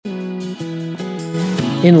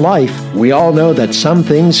In life, we all know that some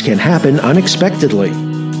things can happen unexpectedly.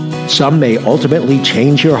 Some may ultimately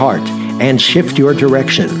change your heart and shift your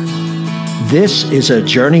direction. This is a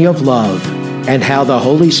journey of love and how the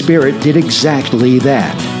Holy Spirit did exactly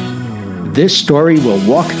that. This story will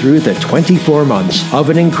walk through the 24 months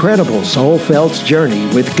of an incredible soul-felt journey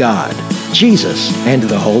with God, Jesus, and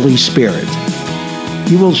the Holy Spirit.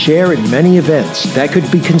 You will share in many events that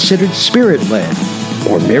could be considered spirit-led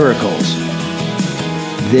or miracles.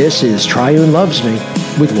 This is Triune Loves Me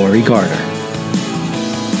with Lori Garner.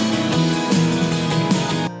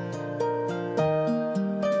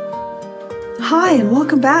 Hi, and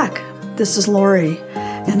welcome back. This is Lori,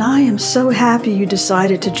 and I am so happy you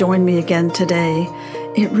decided to join me again today.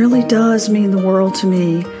 It really does mean the world to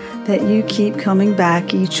me that you keep coming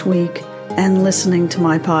back each week and listening to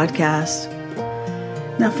my podcast.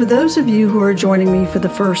 Now, for those of you who are joining me for the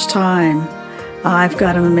first time, I've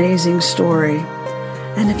got an amazing story.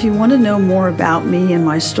 And if you want to know more about me and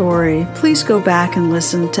my story, please go back and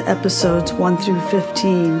listen to episodes 1 through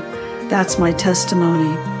 15. That's my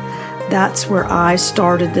testimony. That's where I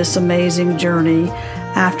started this amazing journey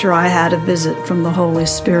after I had a visit from the Holy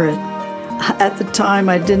Spirit. At the time,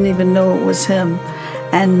 I didn't even know it was Him,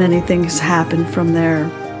 and many things happened from there.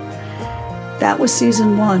 That was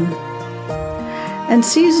season 1. And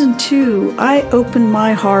season 2, I opened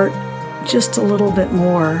my heart just a little bit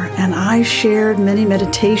more, and I shared many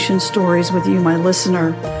meditation stories with you, my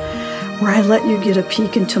listener, where I let you get a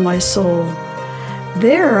peek into my soul.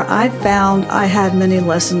 There, I found I had many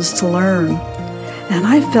lessons to learn, and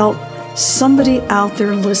I felt somebody out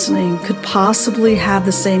there listening could possibly have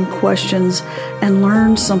the same questions and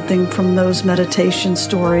learn something from those meditation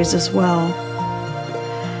stories as well.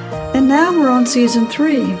 And now we're on season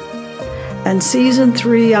 3, and season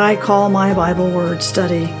 3 I call my Bible Word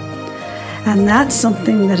Study. And that's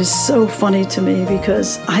something that is so funny to me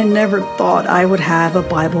because I never thought I would have a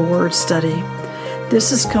Bible Word Study.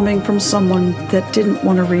 This is coming from someone that didn't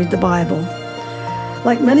want to read the Bible.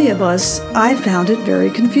 Like many of us, I found it very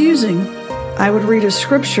confusing. I would read a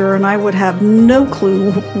scripture and I would have no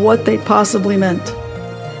clue what they possibly meant.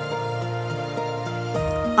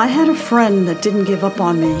 I had a friend that didn't give up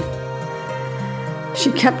on me. She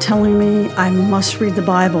kept telling me I must read the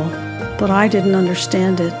Bible, but I didn't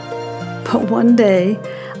understand it. But one day,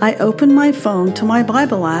 I opened my phone to my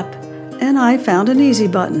Bible app and I found an easy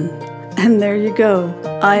button. And there you go,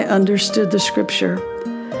 I understood the scripture.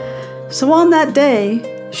 So on that day,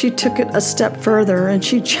 she took it a step further and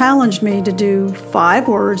she challenged me to do 5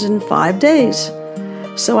 words in 5 days.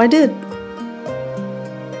 So I did.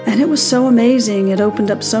 And it was so amazing, it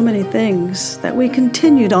opened up so many things that we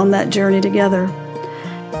continued on that journey together.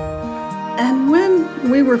 And when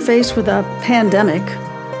we were faced with a pandemic,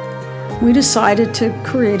 we decided to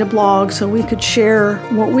create a blog so we could share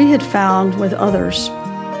what we had found with others.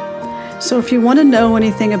 So if you want to know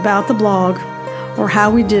anything about the blog or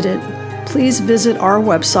how we did it, please visit our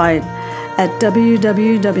website at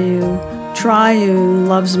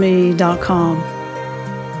www.triunelovesme.com.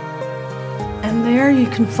 And there you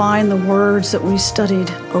can find the words that we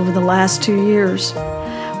studied over the last 2 years.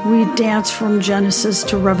 We danced from Genesis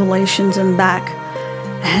to Revelations and back.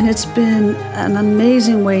 And it's been an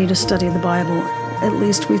amazing way to study the Bible. At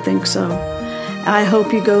least we think so. I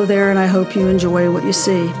hope you go there and I hope you enjoy what you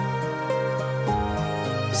see.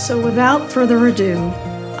 So without further ado,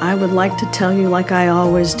 I would like to tell you like I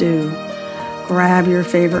always do. Grab your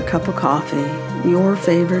favorite cup of coffee, your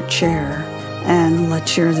favorite chair, and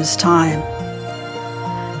let's share this time.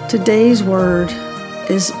 Today's word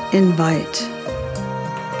is invite.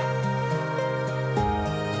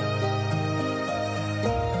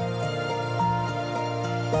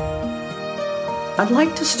 I'd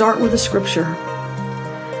like to start with a scripture.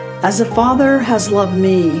 As the Father has loved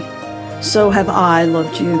me, so have I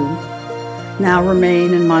loved you. Now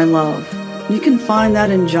remain in my love. You can find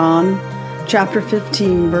that in John chapter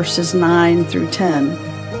 15, verses 9 through 10.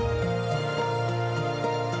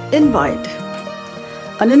 Invite.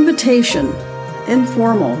 An invitation,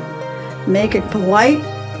 informal. Make a polite,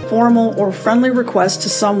 formal, or friendly request to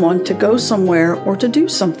someone to go somewhere or to do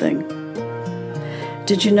something.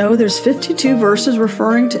 Did you know there's 52 verses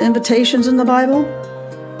referring to invitations in the Bible?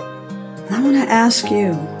 I want to ask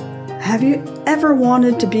you, have you ever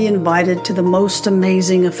wanted to be invited to the most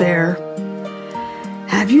amazing affair?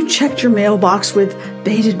 Have you checked your mailbox with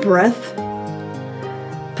bated breath?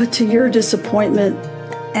 But to your disappointment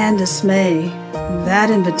and dismay, that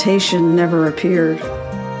invitation never appeared.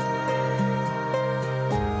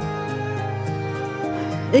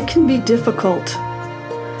 It can be difficult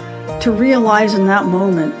to realize in that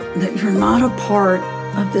moment that you're not a part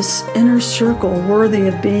of this inner circle worthy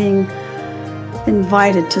of being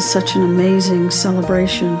invited to such an amazing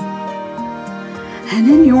celebration. And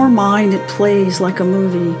in your mind, it plays like a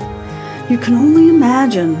movie. You can only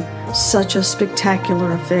imagine such a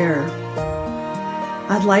spectacular affair.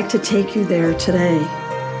 I'd like to take you there today.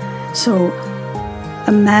 So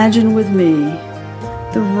imagine with me,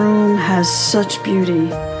 the room has such beauty,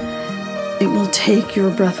 it will take your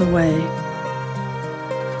breath away.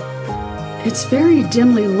 It's very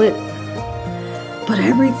dimly lit, but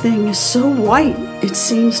everything is so white, it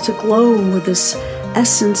seems to glow with this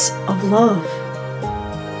essence of love.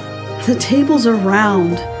 The tables are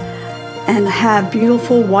round and have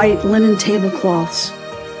beautiful white linen tablecloths.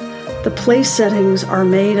 The place settings are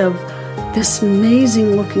made of this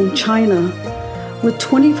amazing looking china with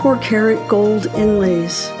 24-karat gold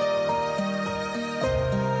inlays.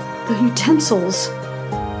 The utensils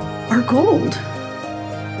are gold.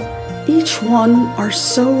 Each one are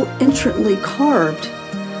so intricately carved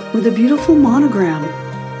with a beautiful monogram.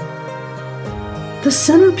 The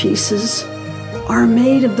centerpieces are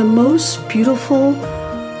made of the most beautiful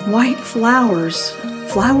white flowers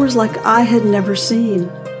like I had never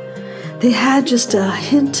seen. They had just a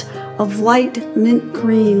hint of light mint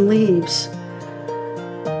green leaves.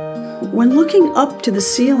 When looking up to the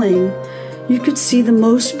ceiling, you could see the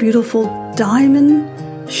most beautiful diamond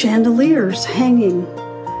chandeliers hanging,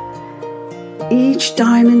 each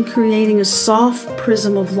diamond creating a soft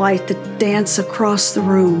prism of light that danced across the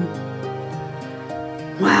room.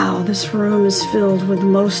 Wow, this room is filled with the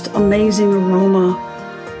most amazing aroma,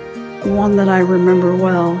 one that I remember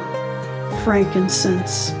well,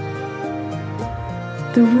 frankincense.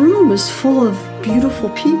 The room is full of beautiful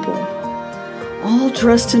people, all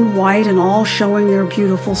dressed in white and all showing their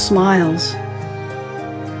beautiful smiles.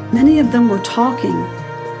 Many of them were talking,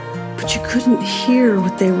 but you couldn't hear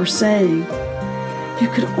what they were saying. You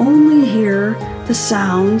could only hear the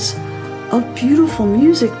sounds of beautiful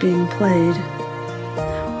music being played.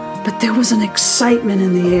 But there was an excitement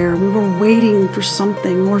in the air. We were waiting for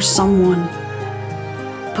something or someone.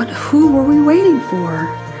 But who were we waiting for?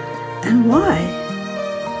 And why?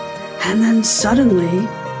 And then suddenly,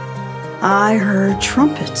 I heard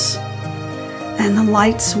trumpets, and the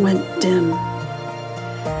lights went dim.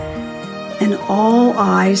 And all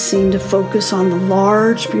eyes seemed to focus on the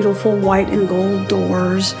large, beautiful white and gold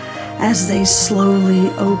doors as they slowly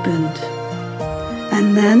opened.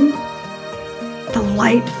 And then the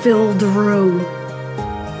light filled the room.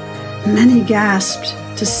 Many gasped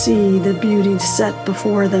to see the beauty set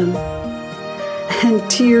before them, and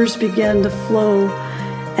tears began to flow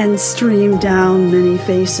and stream down many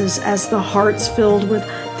faces as the hearts filled with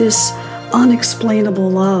this unexplainable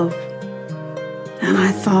love. And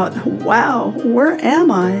I thought, wow, where am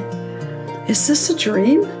I? Is this a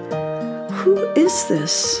dream? Who is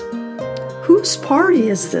this? Whose party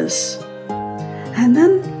is this? And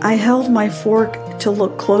then I held my fork to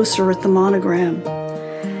look closer at the monogram,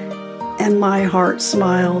 and my heart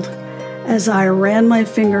smiled. As I ran my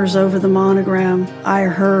fingers over the monogram, I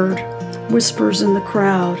heard whispers in the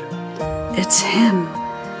crowd. It's him.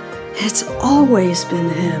 It's always been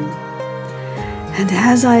him. And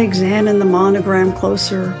as I examined the monogram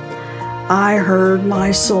closer, I heard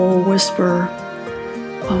my soul whisper,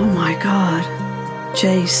 oh my God,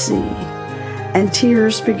 JC. And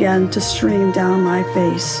tears began to stream down my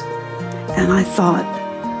face. And I thought,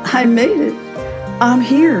 I made it. I'm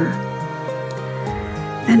here.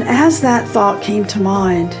 And as that thought came to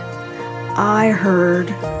mind, I heard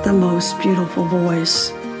the most beautiful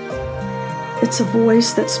voice. It's a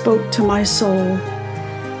voice that spoke to my soul,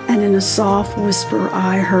 and in a soft whisper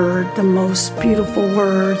I heard the most beautiful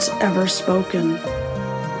words ever spoken.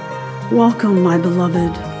 Welcome, my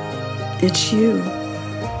beloved. It's you.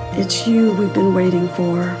 It's you we've been waiting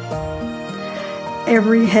for.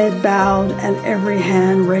 Every head bowed and every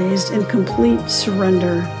hand raised in complete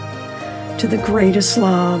surrender to the greatest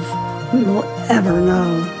love we will ever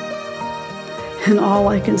know. And all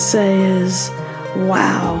I can say is,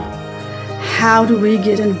 wow, how do we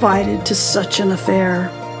get invited to such an affair?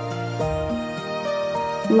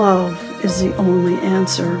 Love is the only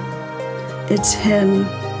answer. It's him.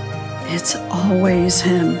 It's always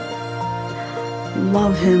him.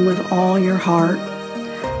 Love him with all your heart,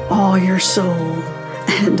 all your soul,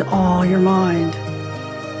 and all your mind.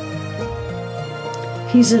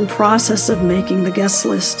 He's in process of making the guest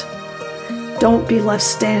list. Don't be left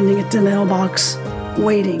standing at the mailbox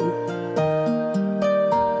waiting.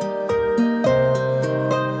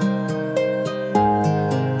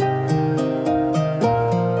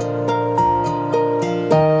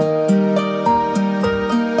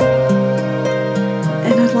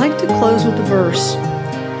 And I'd like to close with the verse,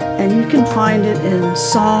 and you can find it in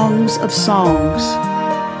Songs of Songs,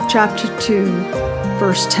 chapter 2,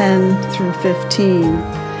 verse 10 through 15.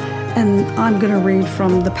 And I'm going to read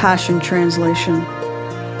from the Passion Translation.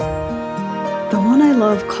 The one I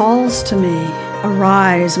love calls to me,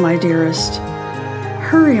 "Arise, my dearest.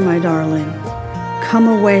 Hurry, my darling. Come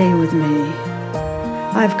away with me.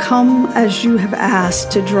 I've come as you have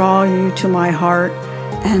asked to draw you to my heart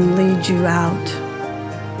and lead you out.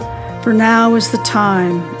 For now is the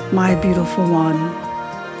time, my beautiful one.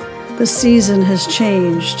 The season has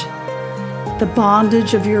changed. The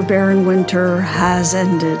bondage of your barren winter has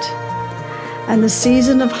ended, and the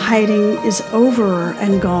season of hiding is over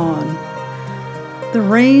and gone. The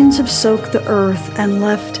rains have soaked the earth and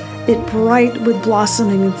left it bright with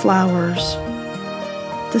blossoming flowers.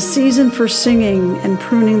 The season for singing and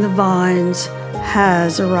pruning the vines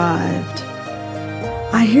has arrived.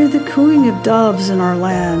 I hear the cooing of doves in our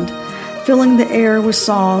land, filling the air with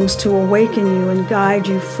songs to awaken you and guide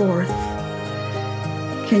you forth.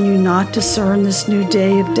 Can you not discern this new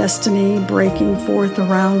day of destiny breaking forth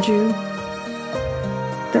around you?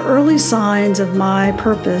 The early signs of my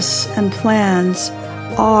purpose and plans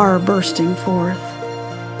are bursting forth.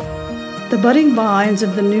 The budding vines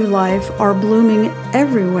of the new life are blooming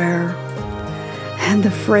everywhere, and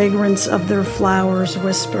the fragrance of their flowers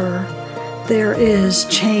whisper, there is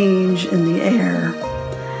change in the air.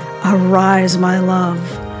 Arise, my love,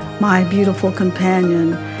 my beautiful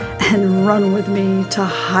companion, and run with me to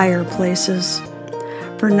higher places.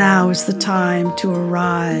 For now is the time to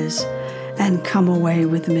arise and come away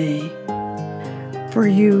with me. For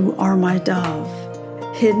you are my dove,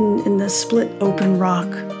 hidden in the split open rock.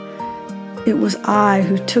 It was I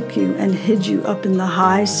who took you and hid you up in the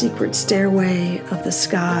high secret stairway of the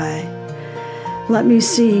sky. Let me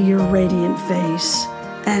see your radiant face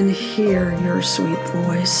and hear your sweet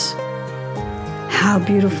voice. How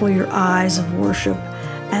beautiful your eyes of worship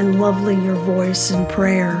and lovely your voice in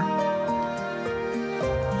prayer.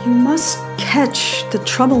 You must catch the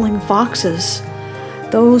troubling foxes,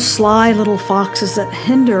 those sly little foxes that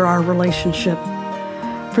hinder our relationship,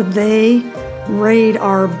 for they raid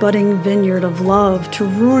our budding vineyard of love to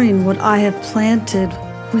ruin what I have planted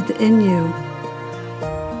within you.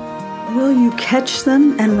 Will you catch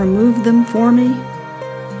them and remove them for me?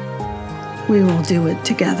 We will do it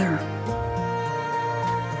together.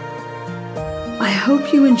 I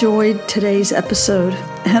hope you enjoyed today's episode,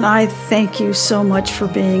 and I thank you so much for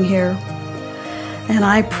being here. And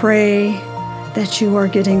I pray that you are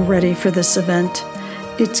getting ready for this event.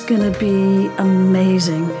 It's going to be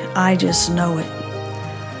amazing. I just know it.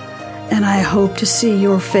 And I hope to see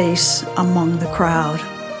your face among the crowd.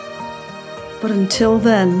 But until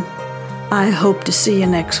then, I hope to see you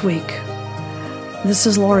next week. This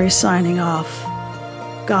is Lori signing off.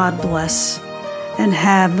 God bless, and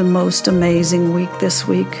have the most amazing week this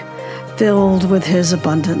week, filled with His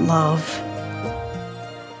abundant love.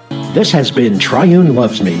 This has been Triune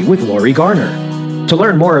Loves Me with Lori Garner. To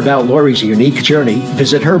learn more about Lori's unique journey,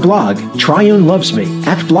 visit her blog, Triune Loves Me,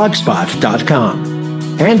 at blogspot.com.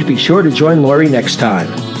 And be sure to join Lori next time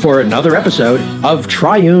for another episode of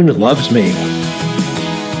Triune Loves Me.